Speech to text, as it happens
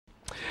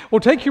Well,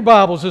 take your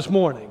Bibles this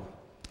morning.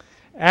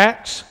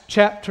 Acts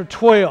chapter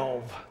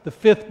 12, the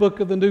fifth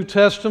book of the New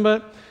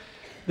Testament,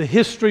 the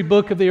history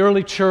book of the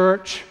early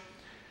church.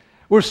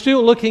 We're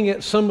still looking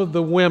at some of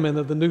the women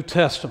of the New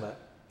Testament.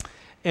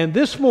 And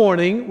this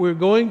morning, we're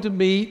going to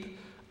meet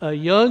a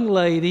young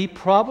lady,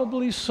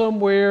 probably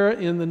somewhere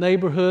in the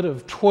neighborhood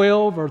of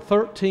 12 or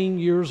 13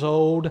 years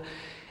old,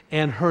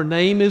 and her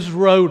name is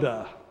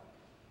Rhoda.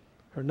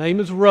 Her name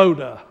is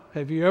Rhoda.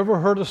 Have you ever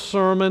heard a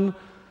sermon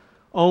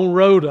on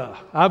Rhoda?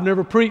 I've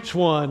never preached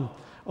one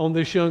on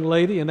this young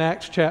lady in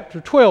Acts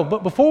chapter 12.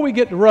 But before we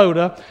get to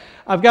Rhoda,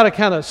 I've got to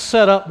kind of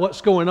set up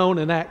what's going on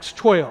in Acts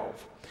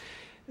 12.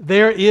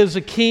 There is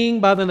a king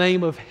by the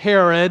name of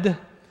Herod,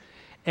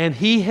 and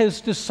he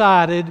has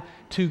decided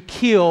to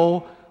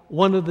kill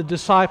one of the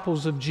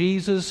disciples of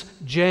Jesus,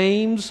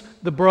 James,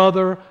 the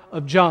brother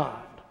of John.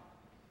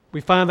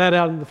 We find that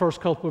out in the first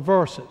couple of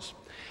verses.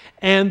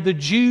 And the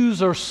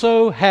Jews are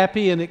so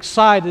happy and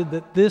excited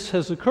that this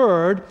has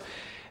occurred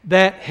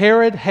that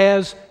Herod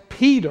has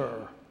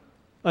Peter,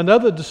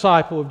 another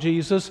disciple of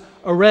Jesus,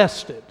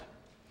 arrested.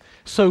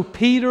 So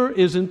Peter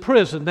is in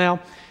prison. Now,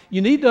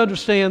 you need to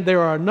understand there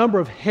are a number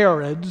of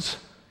Herods,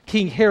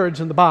 King Herods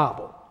in the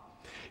Bible.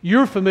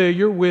 You're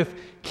familiar with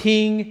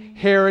King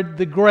Herod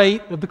the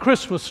Great of the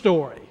Christmas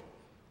story.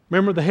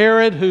 Remember the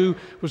Herod who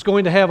was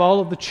going to have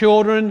all of the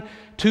children,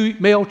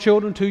 male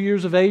children 2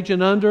 years of age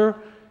and under,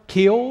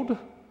 killed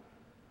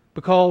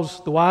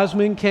because the wise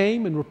men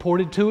came and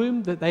reported to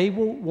him that they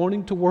were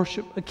wanting to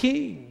worship a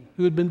king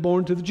who had been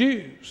born to the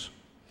Jews.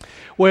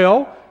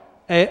 Well,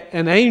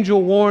 an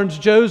angel warns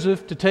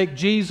Joseph to take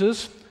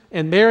Jesus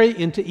and Mary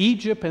into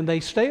Egypt, and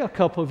they stay a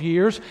couple of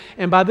years.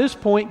 And by this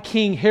point,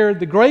 King Herod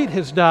the Great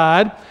has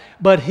died,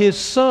 but his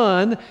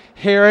son,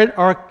 Herod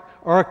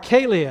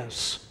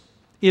Archelaus,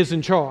 is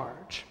in charge.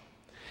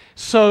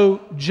 So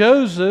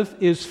Joseph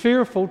is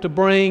fearful to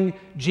bring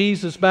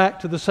Jesus back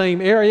to the same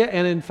area,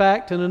 and in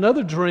fact, in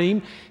another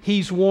dream,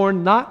 he's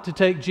warned not to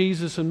take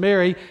Jesus and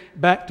Mary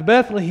back to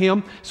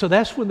Bethlehem. So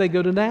that's when they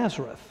go to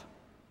Nazareth,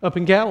 up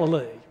in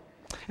Galilee.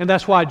 And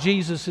that's why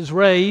Jesus is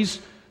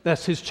raised.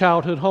 That's his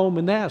childhood home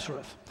in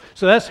Nazareth.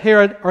 So that's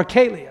Herod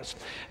Archelaus.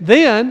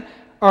 Then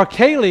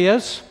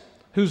Archelaus,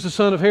 who's the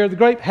son of Herod the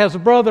Great, has a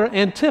brother,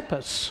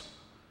 Antipas.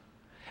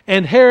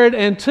 And Herod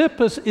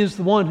Antipas is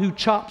the one who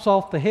chops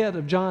off the head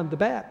of John the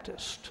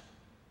Baptist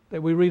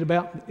that we read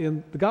about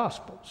in the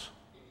Gospels.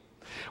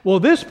 Well,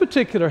 this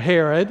particular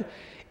Herod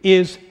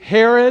is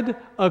Herod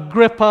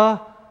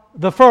Agrippa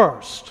the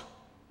First.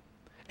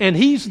 And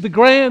he's the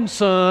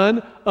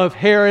grandson of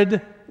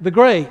Herod the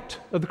Great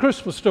of the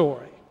Christmas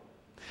story.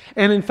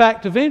 And in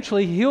fact,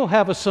 eventually he'll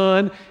have a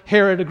son,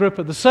 Herod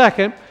Agrippa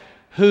II,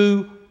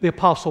 who the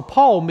Apostle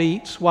Paul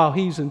meets while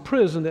he's in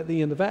prison at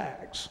the end of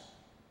Acts.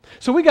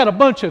 So we got a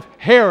bunch of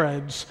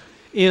Herods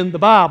in the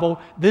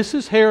Bible. This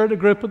is Herod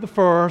Agrippa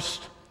I.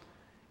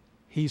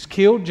 He's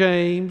killed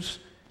James.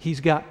 He's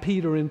got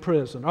Peter in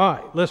prison. All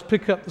right, let's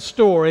pick up the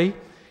story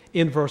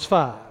in verse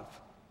 5.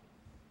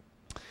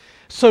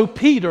 So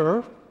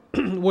Peter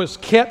was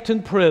kept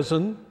in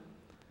prison,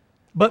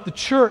 but the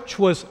church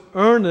was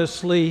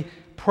earnestly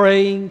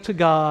praying to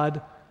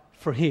God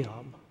for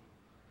him.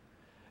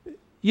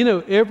 You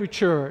know, every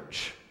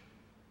church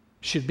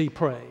should be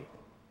praying.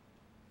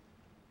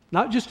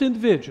 Not just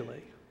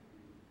individually,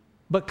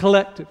 but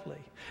collectively.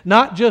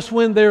 Not just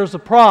when there's a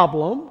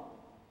problem,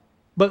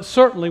 but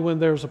certainly when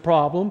there's a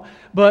problem.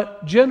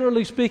 But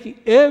generally speaking,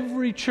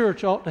 every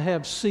church ought to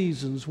have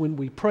seasons when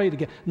we pray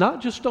together.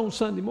 Not just on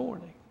Sunday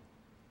morning.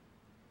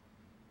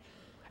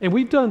 And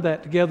we've done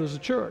that together as a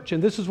church.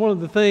 And this is one of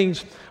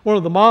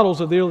the models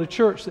of the early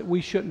church that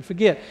we shouldn't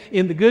forget.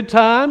 In the good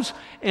times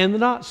and the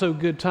not so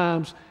good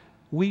times,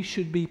 we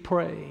should be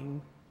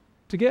praying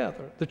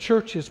together. The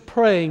church is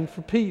praying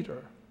for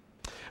Peter.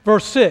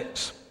 Verse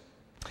 6,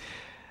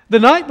 the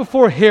night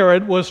before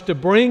Herod was to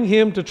bring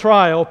him to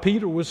trial,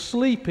 Peter was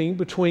sleeping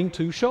between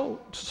two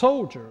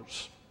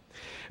soldiers,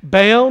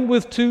 bound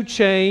with two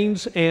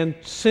chains, and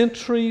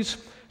sentries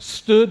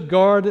stood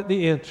guard at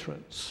the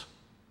entrance.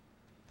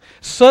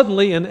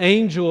 Suddenly an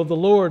angel of the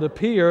Lord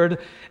appeared,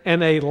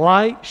 and a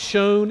light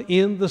shone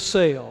in the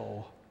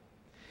cell.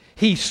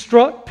 He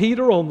struck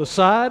Peter on the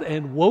side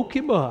and woke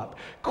him up.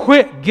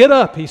 "Quick, get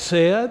up," he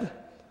said,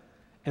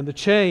 and the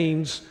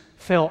chains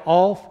fell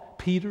off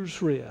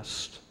Peter's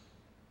wrist.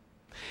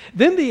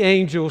 Then the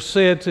angel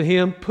said to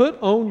him, "Put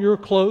on your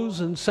clothes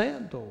and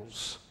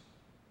sandals."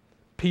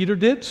 Peter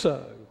did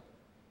so.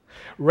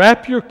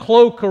 "Wrap your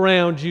cloak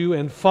around you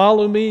and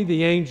follow me,"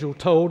 the angel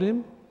told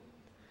him.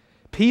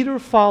 Peter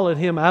followed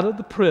him out of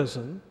the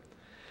prison,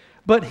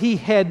 but he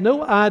had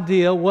no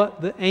idea what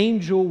the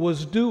angel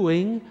was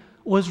doing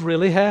was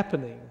really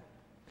happening.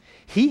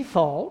 He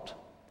thought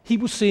he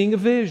was seeing a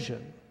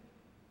vision.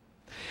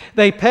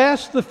 They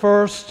passed the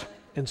first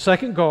and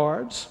second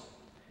guards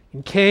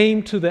and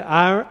came to the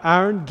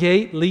iron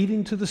gate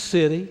leading to the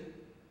city.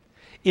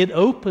 It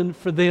opened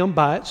for them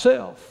by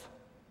itself,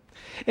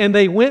 and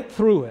they went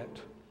through it.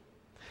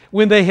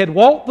 When they had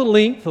walked the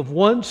length of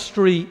one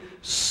street,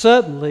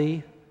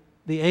 suddenly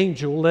the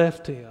angel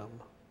left him.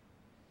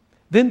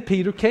 Then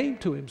Peter came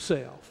to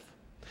himself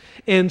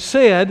and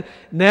said,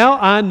 "Now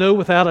I know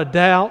without a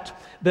doubt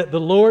that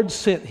the Lord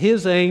sent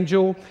His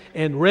angel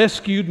and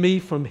rescued me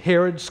from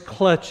Herod's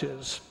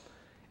clutches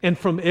and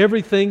from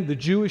everything the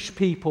Jewish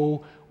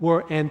people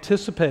were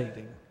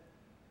anticipating."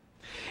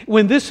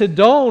 When this had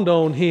dawned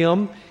on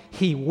him,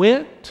 he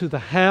went to the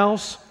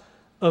house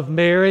of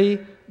Mary,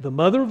 the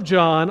mother of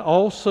John,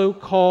 also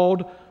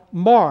called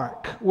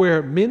Mark,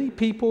 where many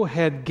people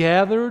had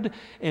gathered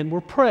and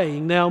were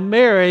praying. Now,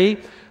 Mary,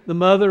 the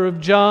mother of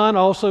John,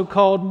 also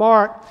called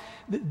Mark,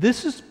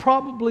 this is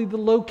probably the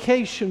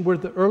location where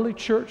the early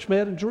church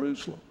met in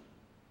Jerusalem.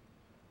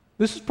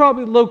 This is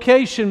probably the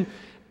location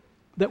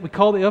that we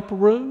call the upper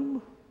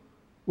room,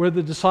 where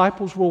the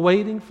disciples were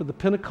waiting for the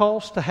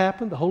Pentecost to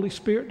happen, the Holy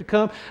Spirit to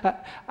come.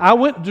 I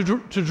went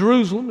to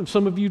Jerusalem, and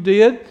some of you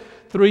did,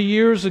 3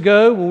 years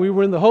ago when we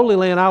were in the Holy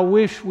Land. I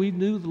wish we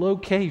knew the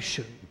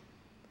location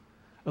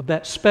of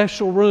that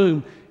special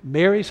room,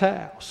 Mary's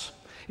house.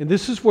 And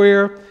this is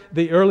where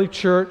the early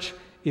church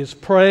is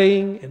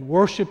praying and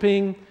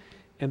worshiping,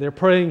 and they're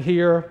praying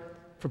here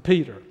for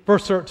Peter.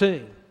 Verse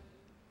 13.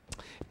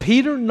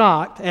 Peter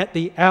knocked at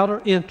the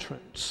outer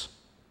entrance,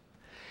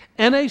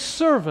 and a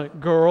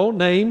servant girl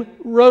named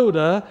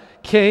Rhoda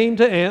came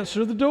to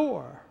answer the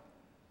door.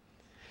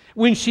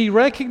 When she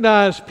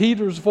recognized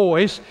Peter's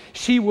voice,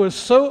 she was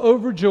so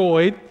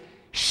overjoyed,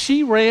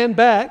 she ran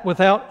back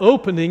without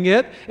opening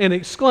it and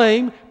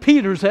exclaimed,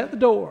 "Peter's at the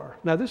door."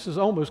 Now, this is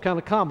almost kind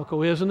of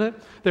comical, isn't it?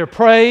 They're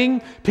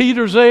praying,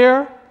 Peter's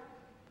there,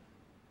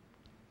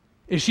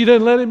 and she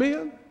doesn't let him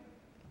in.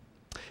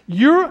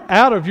 "You're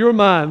out of your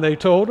mind," they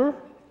told her.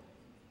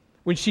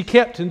 When she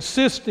kept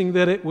insisting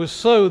that it was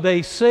so,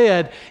 they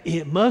said,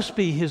 "It must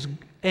be his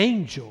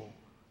angel,"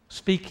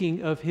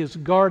 speaking of his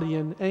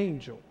guardian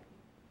angel.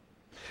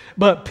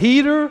 But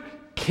Peter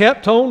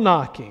kept on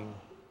knocking,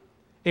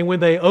 and when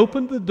they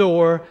opened the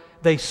door,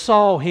 they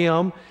saw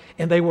him,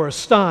 and they were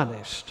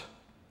astonished.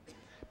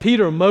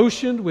 Peter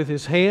motioned with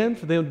his hand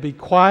for them to be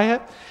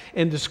quiet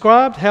and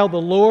described how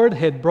the Lord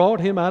had brought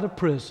him out of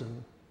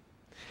prison.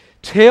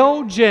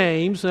 "Tell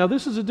James," now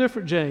this is a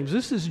different James,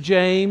 this is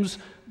James,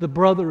 the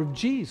brother of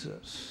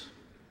Jesus.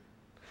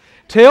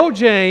 "Tell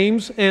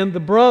James and the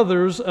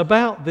brothers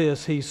about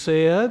this," he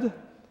said,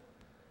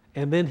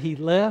 and then he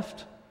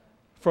left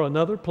for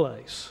another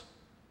place.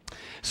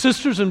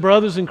 Sisters and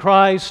brothers in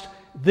Christ,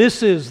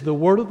 this is the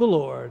word of the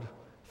Lord.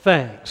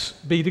 Thanks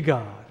be to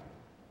God.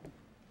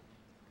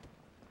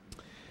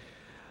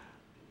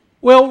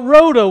 Well,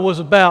 Rhoda was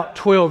about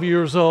 12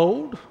 years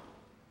old,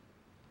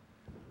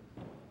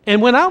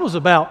 and when I was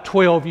about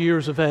 12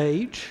 years of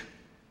age,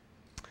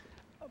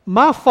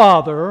 my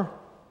father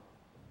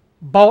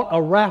bought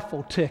a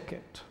raffle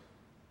ticket.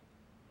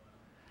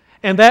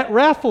 And that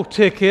raffle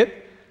ticket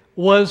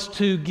was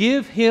to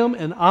give him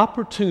an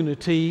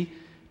opportunity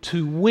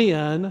to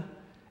win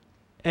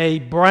a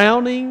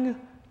Browning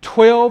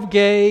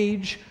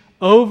 12-gauge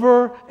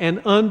over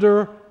and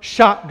under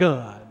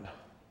shotgun.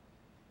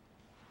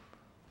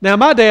 Now,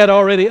 my dad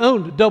already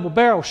owned a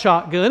double-barrel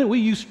shotgun, and we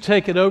used to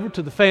take it over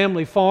to the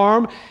family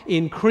farm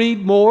in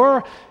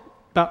Creedmoor,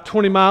 about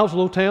 20 miles, a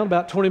little town,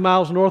 about 20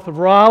 miles north of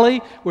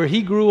Raleigh, where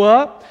he grew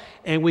up,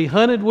 and we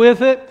hunted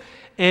with it,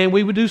 and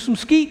we would do some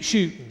skeet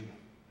shooting.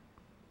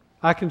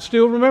 I can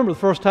still remember the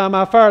first time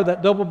I fired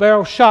that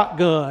double-barrel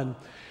shotgun,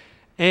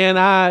 and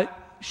I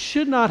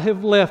should not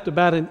have left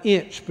about an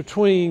inch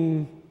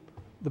between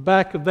the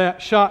back of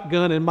that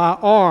shotgun and my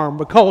arm,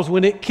 because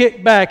when it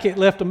kicked back, it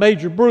left a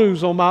major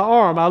bruise on my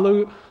arm. I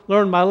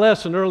learned my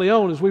lesson early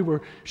on as we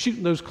were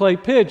shooting those clay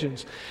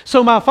pigeons.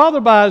 So my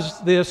father buys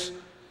this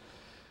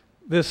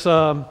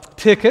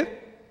ticket,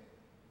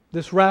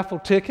 this raffle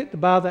ticket to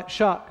buy that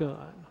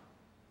shotgun.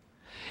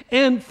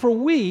 And for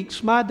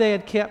weeks, my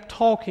dad kept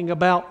talking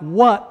about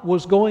what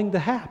was going to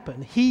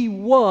happen. He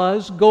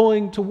was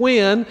going to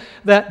win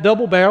that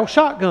double-barrel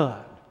shotgun.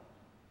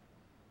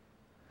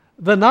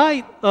 The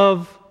night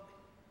of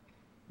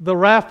the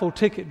raffle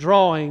ticket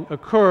drawing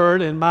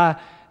occurred, and my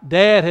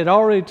dad had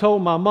already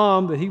told my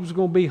mom that he was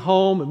going to be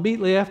home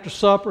immediately after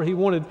supper. He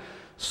wanted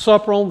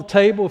supper on the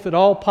table, if at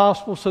all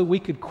possible, so we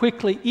could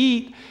quickly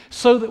eat,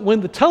 so that when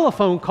the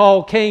telephone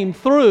call came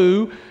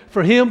through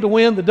for him to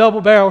win the the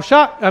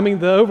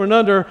over and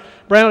under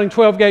Browning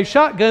 12-gauge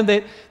shotgun,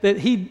 that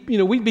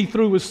we'd be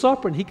through with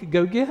supper and he could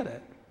go get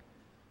it.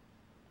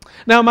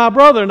 Now, my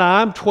brother and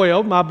I'm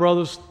 12. My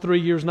brother's 3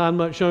 years, 9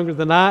 months younger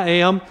than I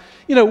am.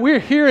 We're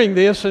hearing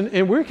this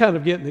and we're kind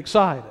of getting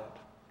excited.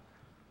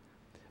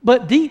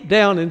 But deep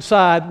down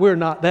inside, we're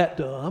not that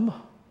dumb.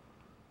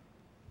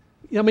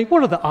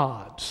 What are the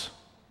odds,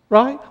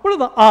 right? What are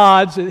the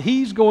odds that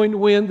he's going to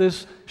win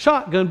this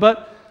shotgun?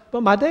 But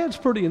my dad's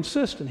pretty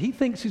insistent. He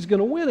thinks he's going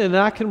to win it. And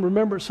I can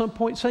remember at some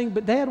point saying,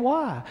 "But Dad,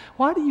 why?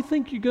 Why do you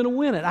think you're going to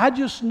win it? I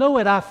just know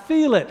it. I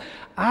feel it.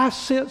 I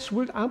sense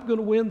I'm going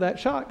to win that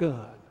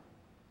shotgun."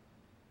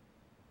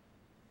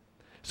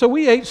 So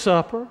we ate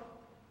supper,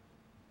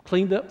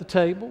 cleaned up the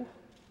table,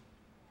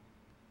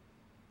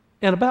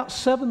 and about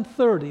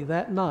 7:30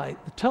 that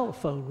night, the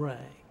telephone rang.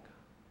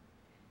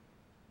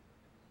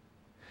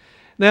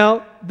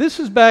 Now, this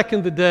is back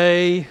in the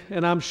day,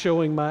 and I'm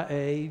showing my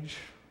age,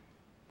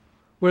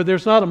 where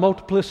there's not a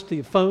multiplicity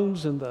of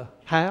phones in the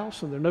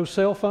house and there are no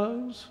cell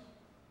phones.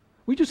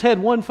 We just had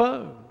one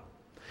phone,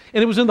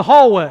 and it was in the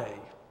hallway.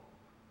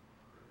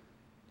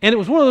 And it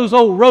was one of those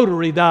old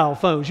rotary dial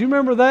phones. You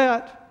remember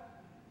that?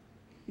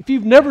 If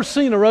you've never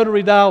seen a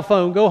rotary dial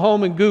phone, go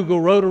home and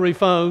Google rotary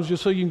phones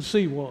just so you can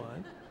see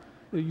one.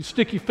 You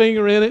stick your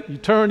finger in it, you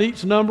turn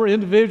each number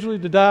individually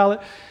to dial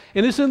it,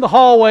 and it's in the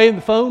hallway, and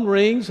the phone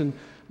rings, and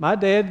my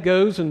dad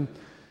goes and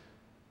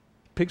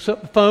picks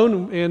up the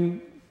phone,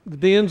 and the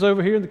den's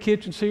over here, and the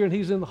kitchen's here, and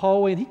he's in the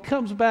hallway, and he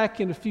comes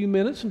back in a few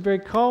minutes, and very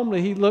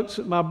calmly he looks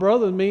at my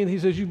brother and me, and he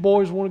says, "You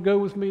boys want to go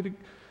with me to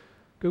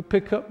go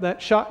pick up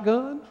that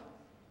shotgun?"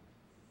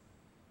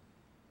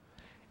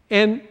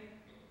 And,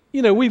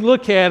 you know, we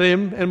look at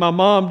him, and my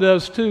mom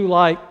does too,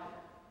 like,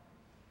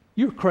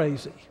 "You're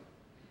crazy.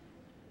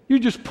 You're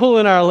just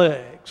pulling our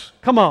legs.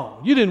 Come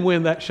on, you didn't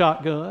win that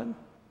shotgun."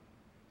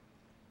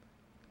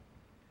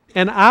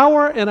 An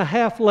hour and a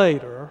half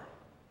later,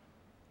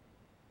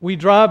 we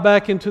drive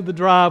back into the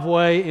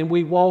driveway and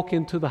we walk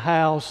into the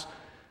house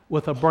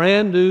with a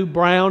brand new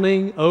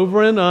Browning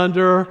over and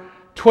under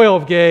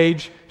 12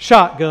 gauge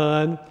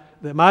shotgun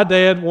that my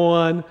dad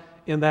won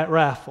in that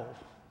raffle.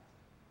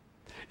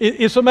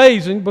 It's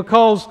amazing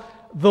because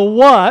the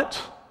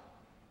what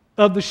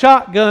of the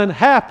shotgun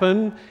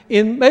happened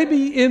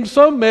maybe in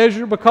some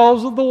measure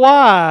because of the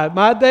why.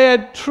 My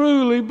dad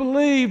truly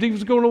believed he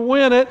was going to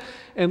win it,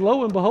 and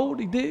lo and behold,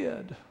 he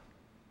did.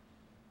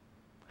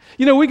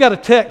 You know, we got a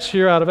text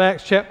here out of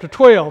Acts chapter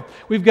 12.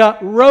 We've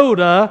got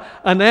Rhoda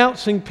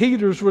announcing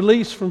Peter's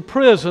release from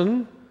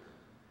prison,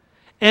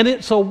 and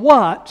it's a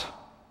what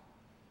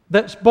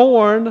that's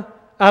born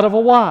out of a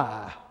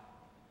why.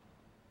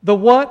 The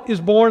what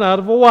is born out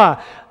of a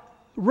why.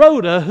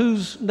 Rhoda,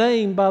 whose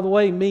name, by the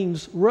way,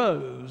 means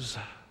rose.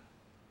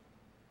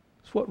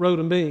 That's what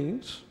Rhoda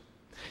means.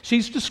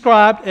 She's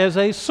described as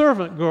a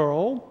servant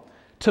girl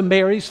to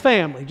Mary's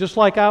family. Just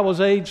like I was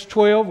age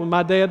 12 when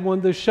my dad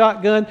won this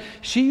shotgun,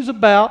 she's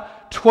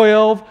about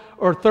 12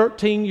 or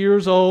 13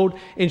 years old,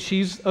 and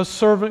she's a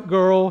servant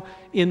girl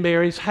in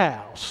Mary's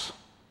house.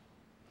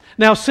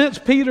 Now, since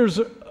Peter's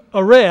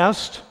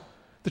arrest,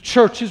 the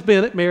church has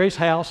been at Mary's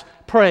house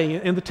praying,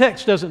 and the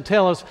text doesn't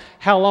tell us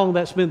how long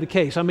that's been the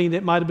case. I mean,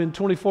 it might have been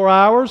 24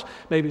 hours,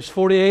 maybe it's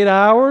 48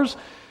 hours,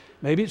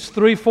 maybe it's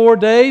 3-4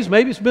 days,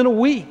 maybe it's been a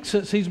week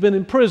since he's been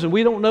in prison.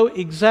 We don't know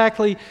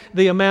exactly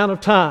the amount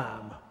of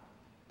time.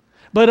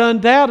 But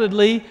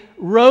undoubtedly,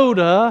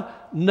 Rhoda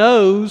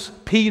knows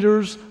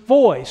Peter's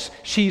voice.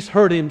 She's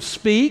heard him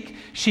speak.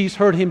 She's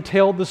heard him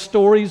tell the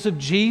stories of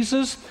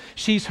Jesus.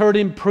 She's heard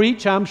him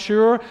preach, I'm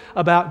sure,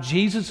 about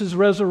Jesus'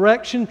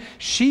 resurrection.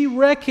 She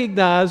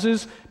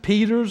recognizes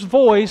Peter's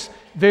voice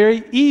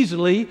very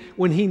easily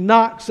when he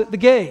knocks at the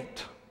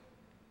gate.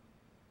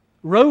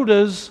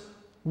 Rhoda's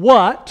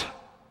what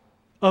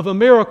of a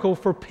miracle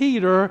for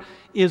Peter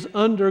is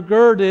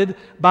undergirded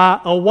by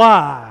a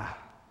why.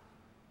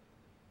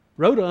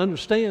 Rhoda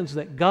understands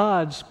that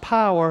God's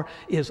power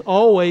is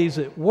always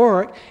at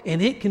work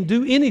and it can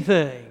do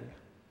anything.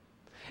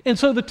 And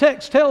so the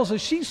text tells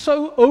us she's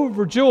so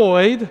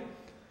overjoyed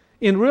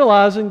in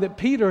realizing that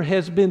Peter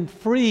has been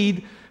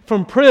freed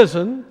from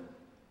prison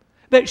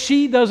that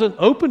she doesn't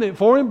open it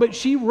for him, but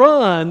she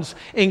runs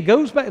and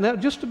goes back. Now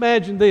just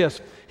imagine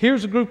this.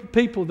 Here's a group of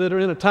people that are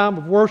in a time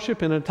of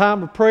worship and a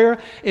time of prayer,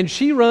 and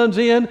she runs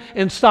in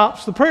and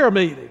stops the prayer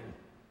meeting,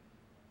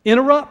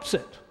 interrupts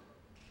it,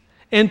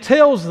 and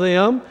tells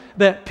them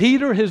that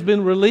Peter has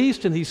been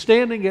released and he's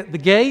standing at the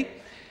gate.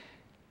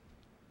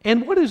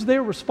 And what is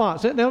their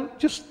response? Now,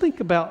 just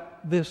think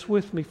about this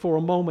with me for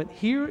a moment.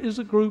 Here is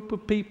a group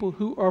of people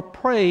who are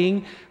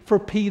praying for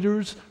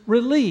Peter's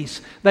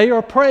release. They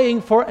are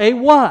praying for a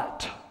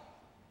what?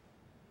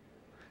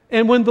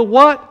 And when the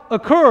what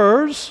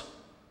occurs,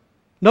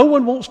 no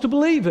one wants to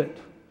believe it.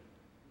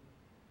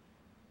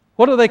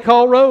 What do they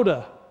call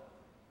Rhoda?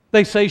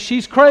 They say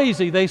she's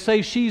crazy. They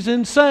say she's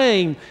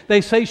insane.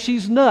 They say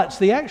she's nuts.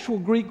 The actual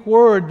Greek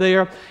word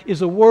there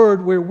is a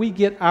word where we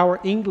get our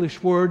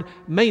English word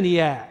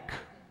maniac.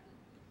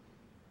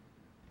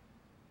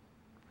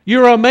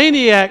 You're a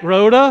maniac,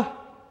 Rhoda.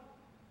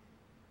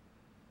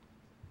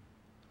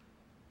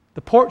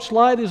 The porch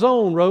light is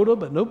on, Rhoda,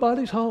 but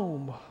nobody's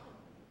home.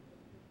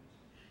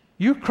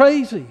 You're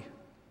crazy.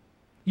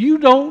 You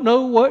don't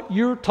know what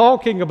you're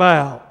talking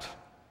about.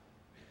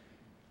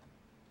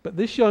 But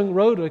this young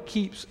Rhoda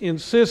keeps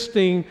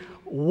insisting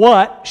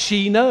what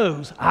she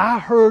knows. I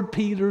heard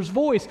Peter's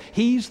voice.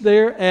 He's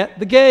there at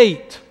the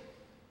gate.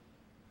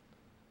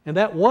 And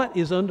that what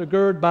is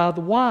undergirded by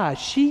the why.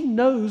 She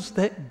knows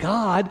that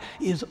God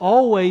is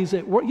always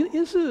at work.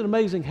 Isn't it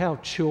amazing how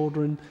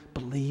children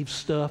believe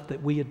stuff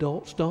that we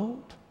adults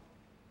don't?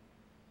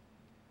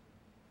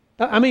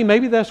 I mean,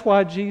 maybe that's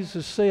why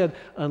Jesus said,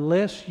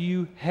 unless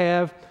you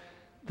have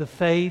the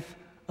faith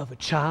of a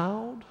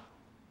child,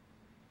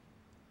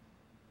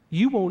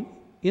 you won't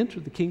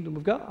enter the kingdom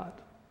of God.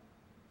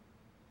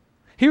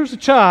 Here's a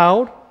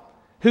child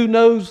who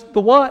knows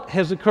the what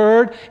has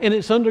occurred, and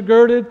it's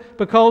undergirded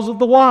because of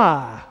the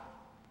why.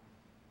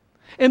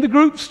 And the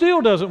group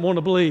still doesn't want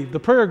to believe, the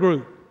prayer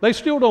group. They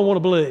still don't want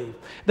to believe.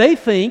 They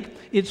think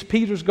it's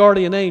Peter's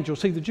guardian angel.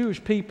 See, the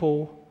Jewish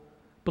people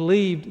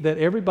believed that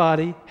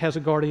everybody has a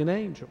guardian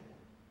angel.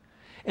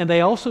 And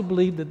they also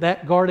believed that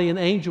that guardian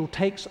angel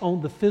takes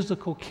on the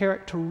physical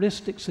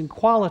characteristics and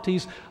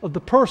qualities of the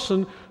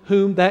person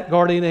whom that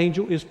guardian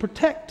angel is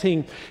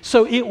protecting.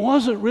 So it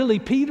wasn't really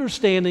Peter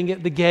standing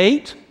at the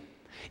gate.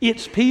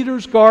 It's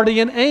Peter's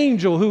guardian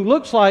angel who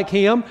looks like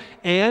him,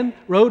 and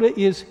Rhoda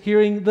is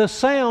hearing the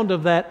sound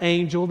of that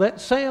angel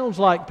that sounds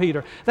like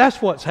Peter.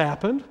 That's what's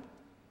happened.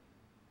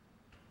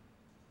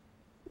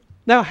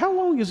 Now, how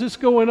long is this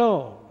going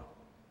on?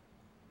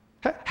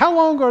 How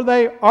long are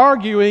they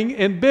arguing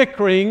and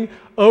bickering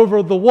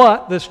over the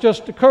what that's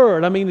just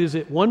occurred? I mean, is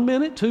it 1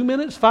 minute, 2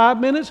 minutes, 5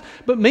 minutes?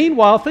 But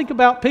meanwhile, think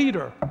about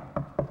Peter.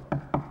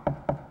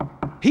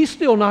 He's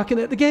still knocking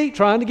at the gate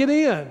trying to get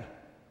in.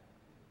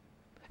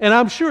 And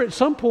I'm sure at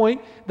some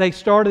point they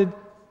started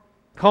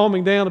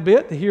calming down a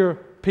bit to hear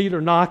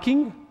Peter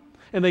knocking.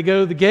 And they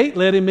go to the gate,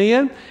 let him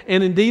in.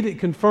 And indeed it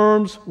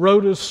confirms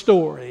Rhoda's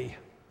story.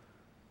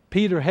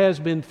 Peter has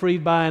been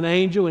freed by an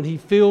angel, and he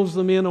fills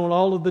them in on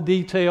all of the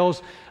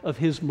details of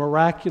his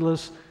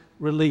miraculous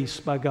release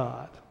by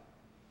God.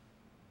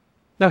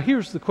 Now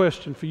here's the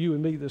question for you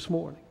and me this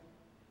morning.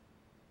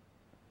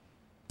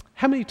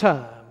 How many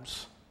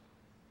times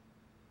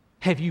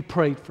have you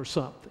prayed for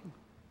something?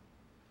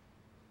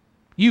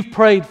 You've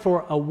prayed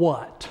for a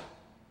what?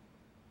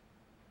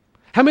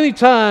 How many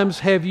times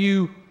have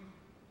you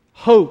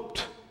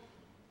hoped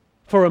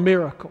for a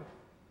miracle?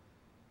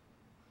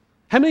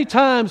 How many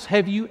times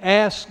have you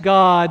asked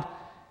God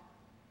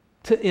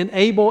to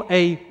enable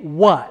a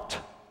what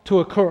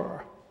to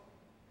occur?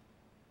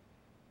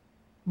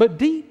 But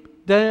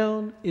deep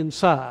down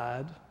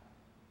inside,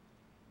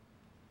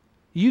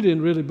 you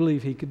didn't really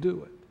believe He could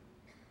do it.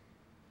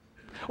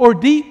 Or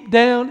deep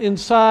down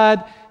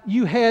inside,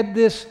 you had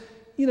this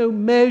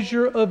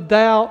measure of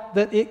doubt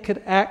that it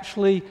could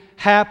actually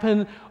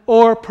happen,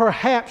 or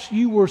perhaps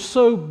you were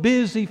so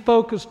busy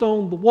focused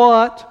on the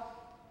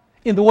what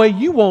in the way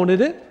you wanted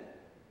it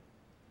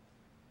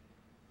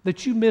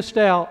that you missed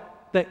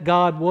out that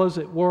God was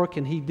at work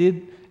and He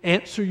did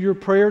answer your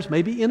prayers,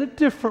 maybe in a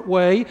different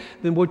way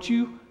than what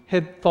you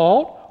had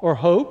thought or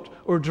hoped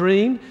or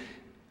dreamed,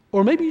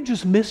 or maybe you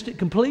just missed it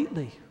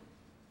completely.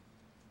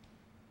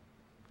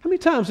 How many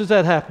times has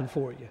that happened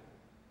for you?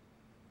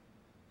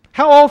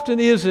 How often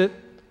is it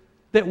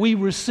that we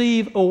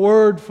receive a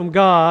word from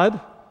God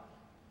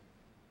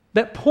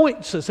that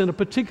points us in a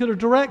particular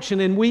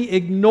direction and we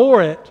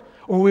ignore it,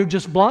 or we're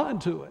just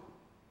blind to it?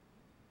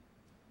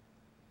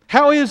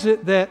 How is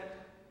it that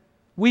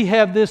we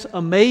have this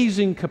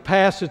amazing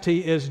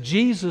capacity as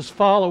Jesus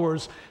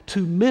followers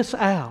to miss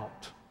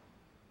out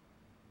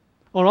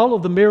on all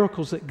of the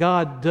miracles that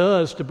God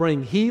does to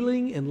bring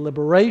healing and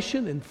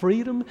liberation and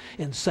freedom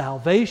and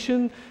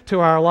salvation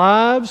to our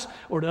lives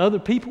or to other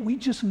people? We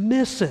just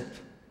miss it.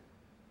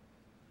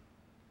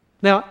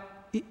 Now,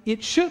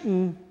 it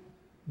shouldn't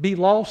be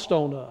lost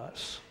on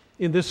us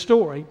in this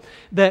story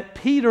that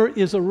Peter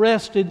is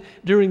arrested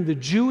during the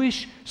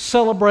Jewish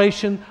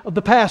celebration of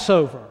the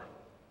Passover.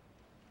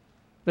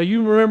 Now,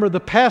 you remember the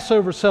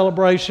Passover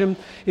celebration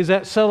is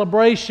that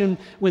celebration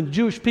when the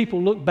Jewish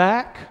people look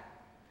back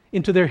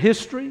into their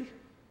history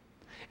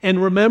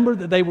and remember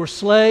that they were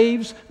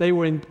slaves, they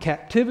were in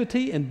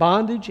captivity and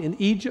bondage in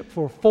Egypt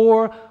for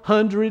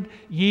 400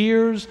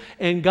 years,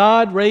 and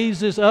God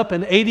raises up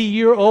an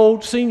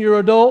 80-year-old senior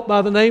adult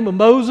by the name of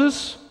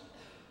Moses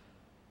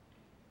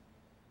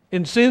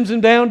and sends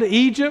him down to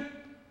Egypt,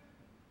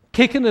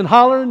 kicking and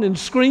hollering and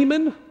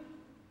screaming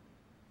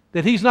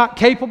that he's not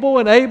capable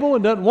and able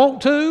and doesn't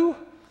want to.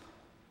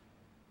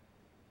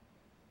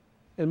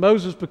 And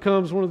Moses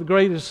becomes one of the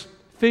greatest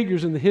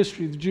figures in the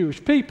history of the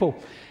Jewish people.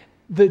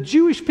 The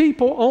Jewish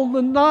people, on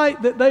the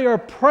night that they are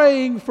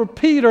praying for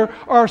Peter,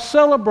 are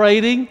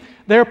celebrating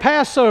their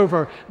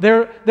Passover,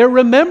 their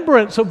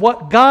remembrance of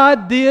what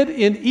God did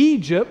in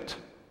Egypt,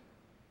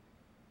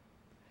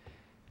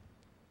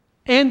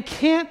 and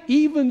can't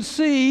even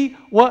see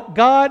what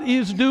God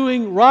is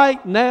doing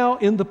right now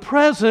in the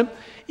present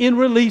in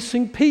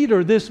releasing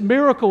Peter, this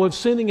miracle of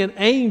sending an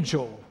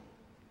angel.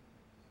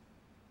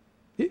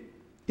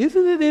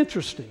 Isn't it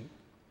interesting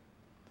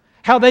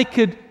how they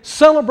could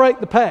celebrate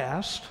the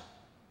past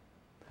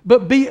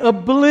but be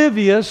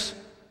oblivious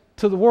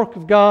to the work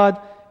of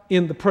God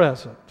in the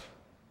present?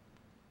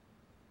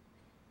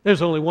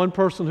 There's only one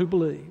person who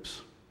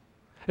believes.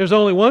 There's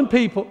only one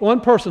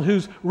person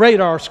whose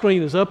radar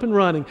screen is up and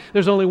running.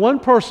 There's only one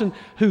person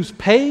who's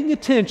paying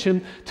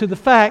attention to the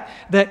fact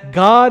that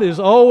God is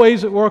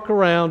always at work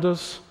around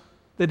us,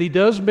 that He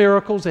does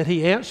miracles, that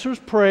He answers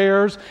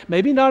prayers,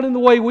 maybe not in the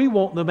way we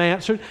want them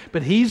answered,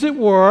 but He's at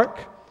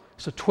work.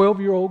 It's a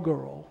 12-year-old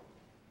girl,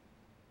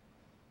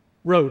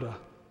 Rhoda.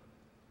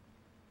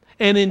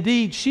 And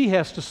indeed, she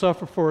has to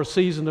suffer for a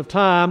season of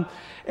time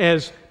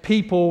as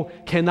people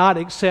cannot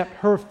accept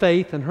her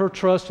faith and her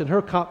trust and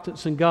her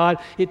confidence in God.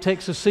 It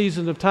takes a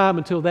season of time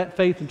until that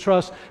faith and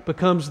trust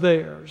becomes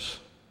theirs.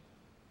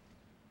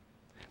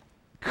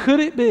 Could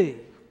it be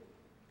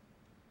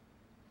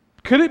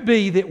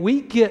that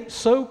we get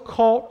so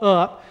caught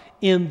up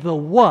in the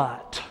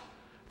what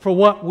for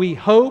what we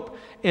hope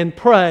and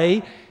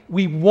pray?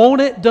 We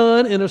want it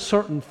done in a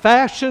certain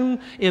fashion,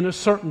 in a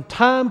certain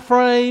time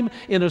frame,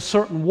 in a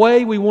certain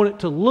way. We want it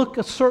to look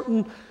a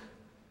certain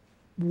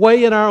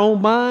way in our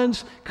own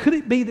minds. Could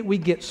it be that we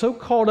get so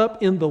caught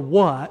up in the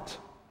what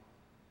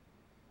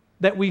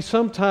that we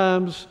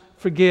sometimes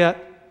forget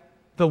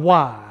the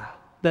why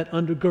that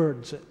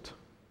undergirds it?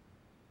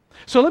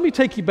 So let me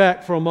take you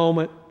back for a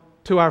moment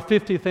to our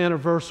 50th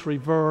anniversary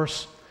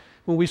verse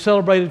when we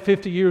celebrated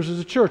 50 years as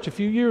a church a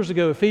few years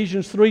ago,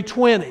 Ephesians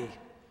 3:20.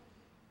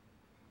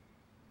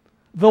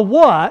 The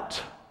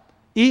what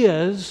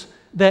is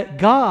that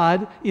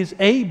God is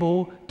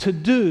able to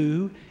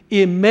do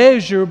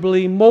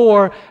immeasurably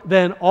more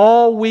than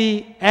all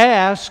we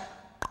ask,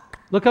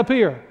 look up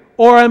here,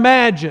 or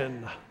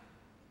imagine.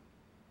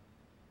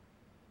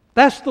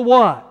 That's the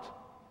what.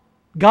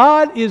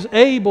 God is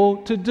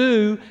able to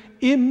do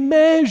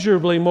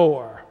immeasurably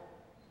more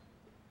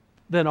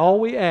than all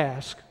we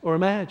ask or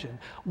imagine.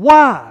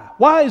 Why?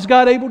 Why is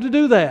God able to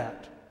do that?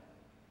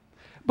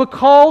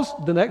 Because,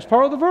 the next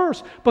part of the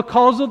verse,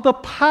 because of the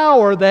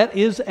power that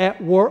is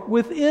at work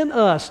within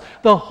us.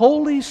 The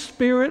Holy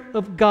Spirit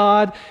of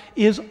God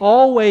is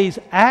always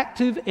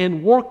active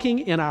and working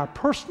in our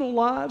personal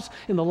lives,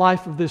 in the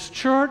life of this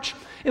church,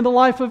 in the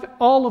life of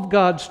all of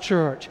God's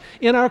church,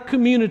 in our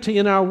community,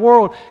 in our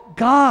world.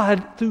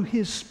 God, through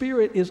His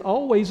Spirit, is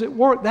always at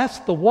work. That's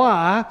the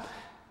why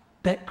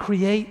that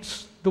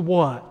creates the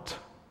what.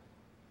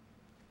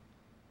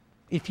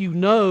 If you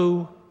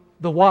know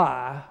the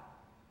why,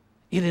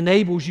 it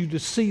enables you to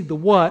see the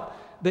what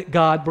that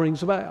God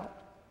brings about.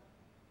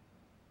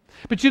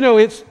 But you know,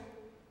 it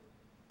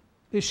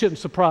shouldn't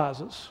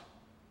surprise us.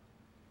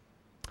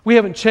 We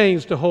haven't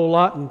changed a whole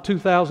lot in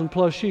 2,000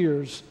 plus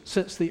years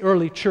since the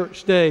early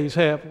church days,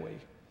 have we?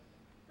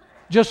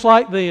 Just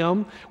like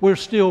them, we're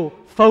still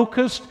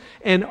focused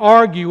and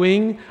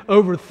arguing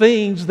over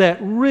things that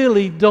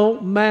really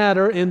don't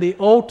matter in the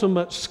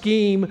ultimate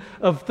scheme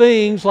of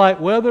things,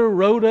 like whether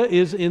Rhoda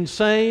is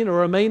insane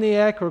or a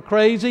maniac or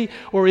crazy,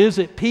 or is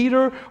it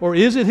Peter or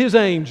is it his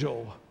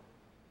angel?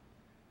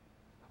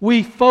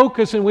 We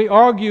focus and we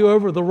argue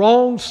over the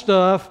wrong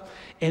stuff,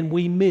 and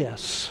we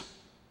miss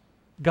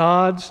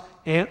God's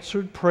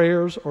answered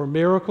prayers or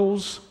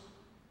miracles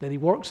that He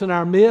works in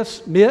our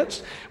midst.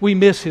 We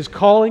miss His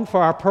calling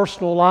for our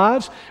personal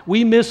lives.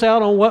 We miss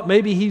out on what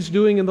maybe He's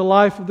doing in the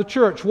life of the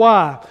church.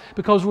 Why?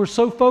 Because we're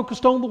so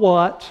focused on the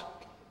what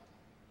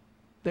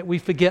that we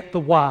forget the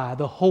why.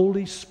 The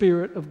Holy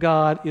Spirit of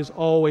God is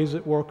always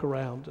at work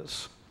around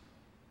us.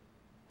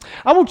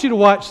 I want you to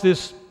watch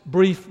this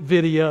brief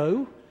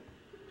video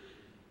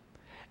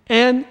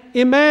and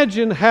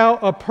imagine how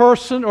a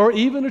person or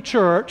even a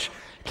church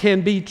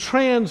can be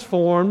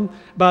transformed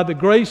by the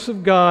grace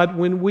of God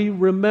when we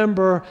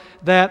remember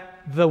that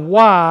the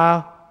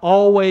why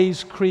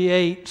always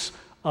creates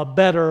a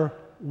better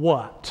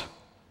what.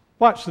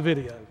 Watch the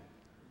video.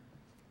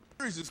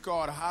 The series is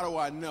called How Do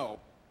I Know?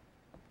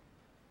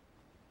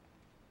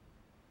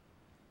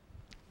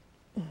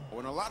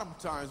 When a lot of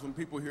times when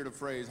people hear the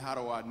phrase, how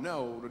do I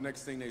know, the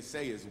next thing they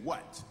say is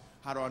what?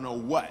 How do I know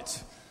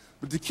what?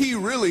 But the key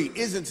really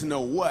isn't to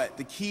know what.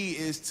 The key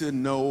is to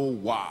know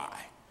why.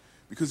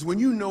 Because when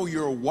you know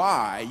your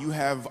why, you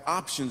have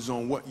options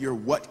on what your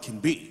what can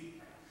be.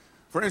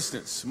 For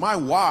instance, my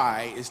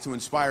why is to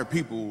inspire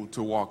people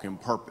to walk in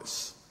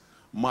purpose.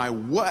 My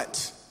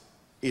what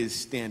is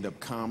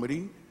stand-up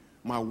comedy.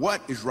 My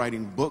what is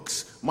writing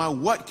books. My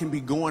what can be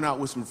going out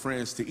with some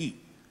friends to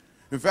eat.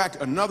 In fact,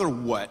 another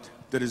what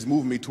that has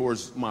moved me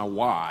towards my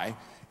why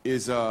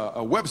is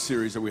a web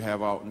series that we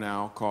have out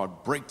now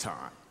called Break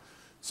Time.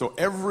 So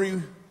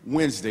every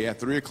Wednesday at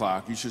 3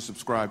 o'clock, you should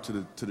subscribe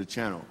to the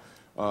channel.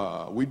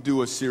 We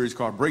do a series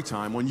called Break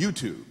Time on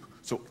YouTube.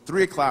 So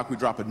 3 o'clock, we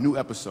drop a new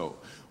episode.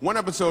 One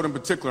episode in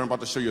particular, I'm about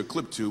to show you a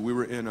clip to. We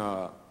were in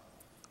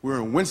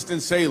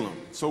Winston-Salem.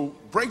 So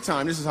Break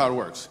Time, this is how it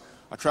works.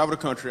 I travel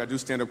the country. I do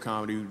stand-up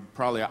comedy,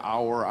 probably an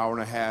hour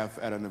and a half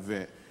at an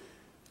event.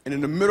 And in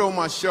the middle of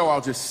my show,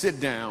 I'll just sit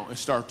down and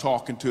start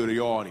talking to the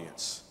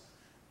audience.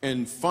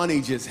 And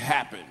funny just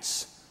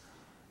happens.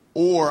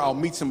 Or I'll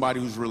meet somebody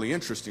who's really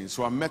interesting.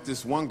 So I met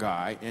this one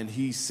guy, and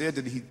he said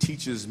that he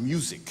teaches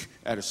music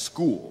at a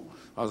school.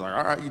 I was like,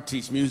 all right, you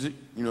teach music,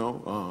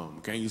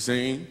 can you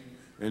sing?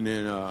 And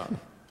then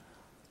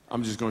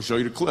I'm just going to show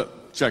you the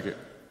clip. Check it.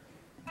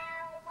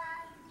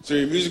 So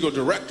you're a musical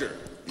director.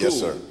 Cool. Yes,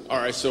 sir. All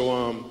right,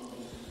 so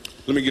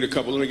let me get a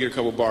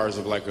couple bars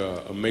of like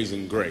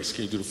Amazing Grace.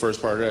 Can you do the first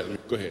part of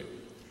that? Go ahead.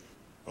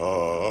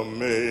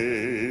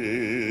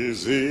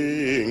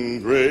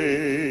 Amazing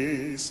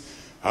grace,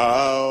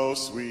 how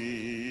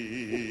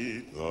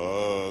sweet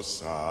the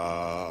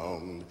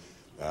sound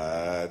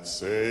that that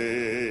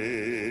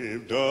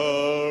saved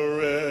a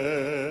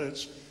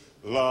wretch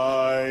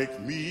like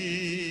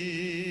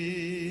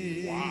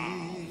me.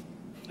 Wow.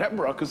 That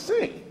bro could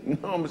sing. You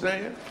know what I'm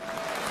saying?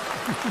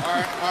 All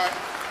right.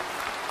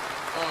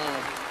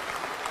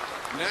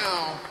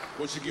 Now,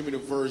 what you give me the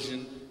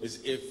version is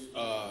if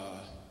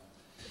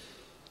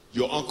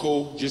your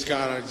uncle just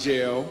got out of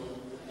jail,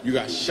 you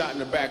got shot in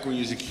the back when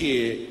you was a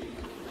kid.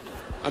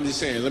 I'm just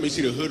saying, let me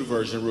see the hood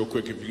version real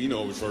quick, if you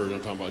know which version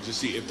I'm talking about. Just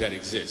see if that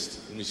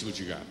exists. Let me see what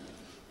you got.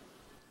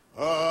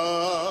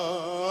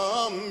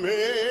 Amazing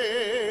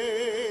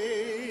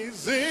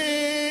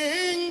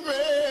grace,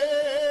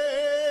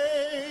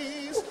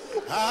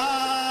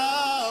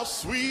 how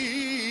sweet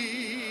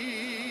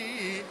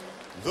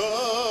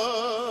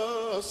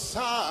the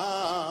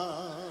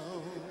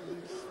sound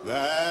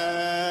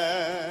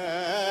that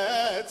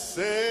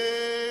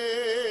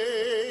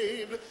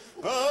saved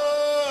a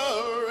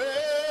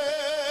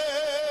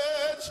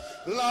wretch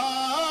like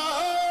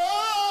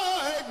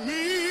me.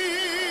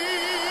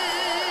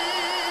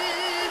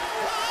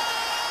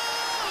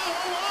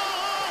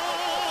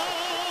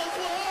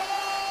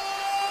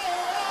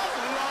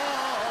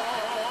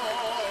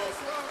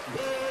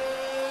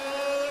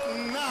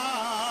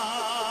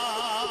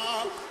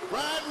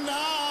 Right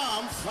now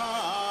I'm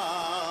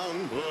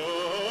found,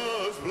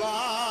 was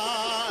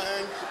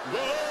blind,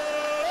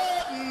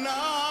 but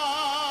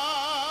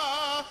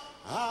now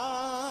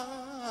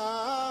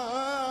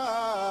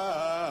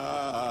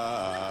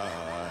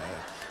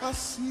I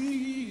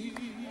see.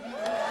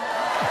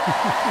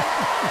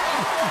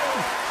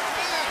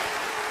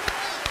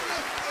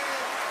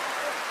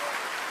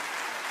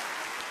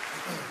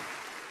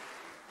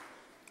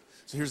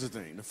 So here's the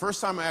thing. The first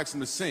time I asked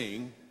him to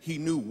sing, he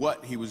knew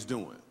what he was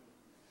doing.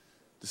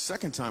 The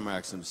second time I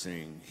asked him to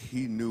sing,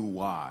 he knew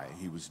why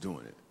he was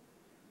doing it.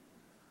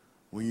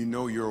 When you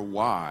know your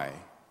why,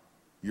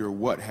 your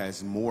what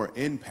has more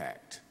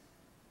impact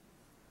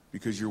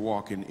because you're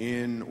walking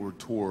in or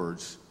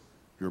towards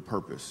your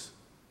purpose.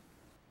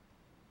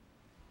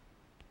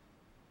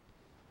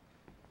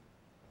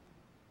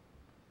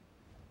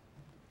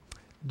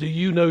 Do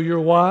you know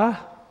your why?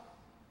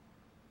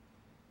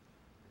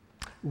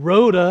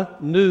 Rhoda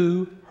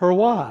knew her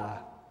why.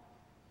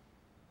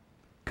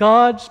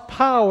 God's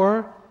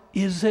power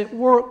is at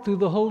work through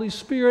the Holy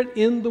Spirit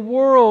in the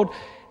world,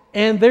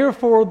 and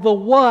therefore the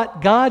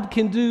what God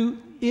can do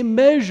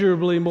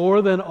immeasurably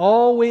more than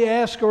all we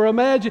ask or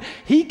imagine.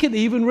 He can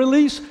even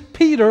release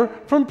Peter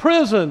from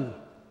prison.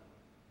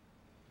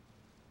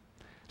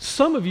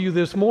 Some of you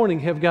this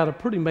morning have got a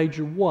pretty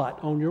major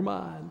what on your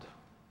mind.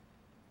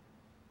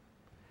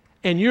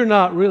 And you're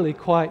not really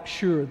quite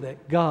sure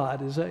that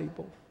God is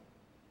able.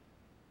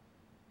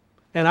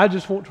 And I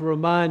just want to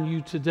remind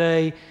you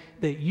today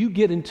that you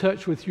get in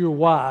touch with your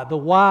why. The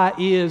why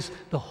is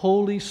the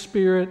Holy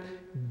Spirit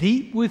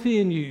deep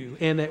within you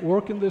and at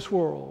work in this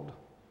world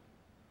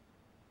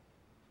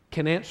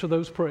can answer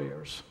those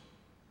prayers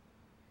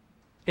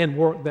and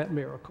work that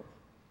miracle.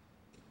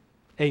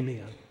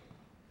 Amen.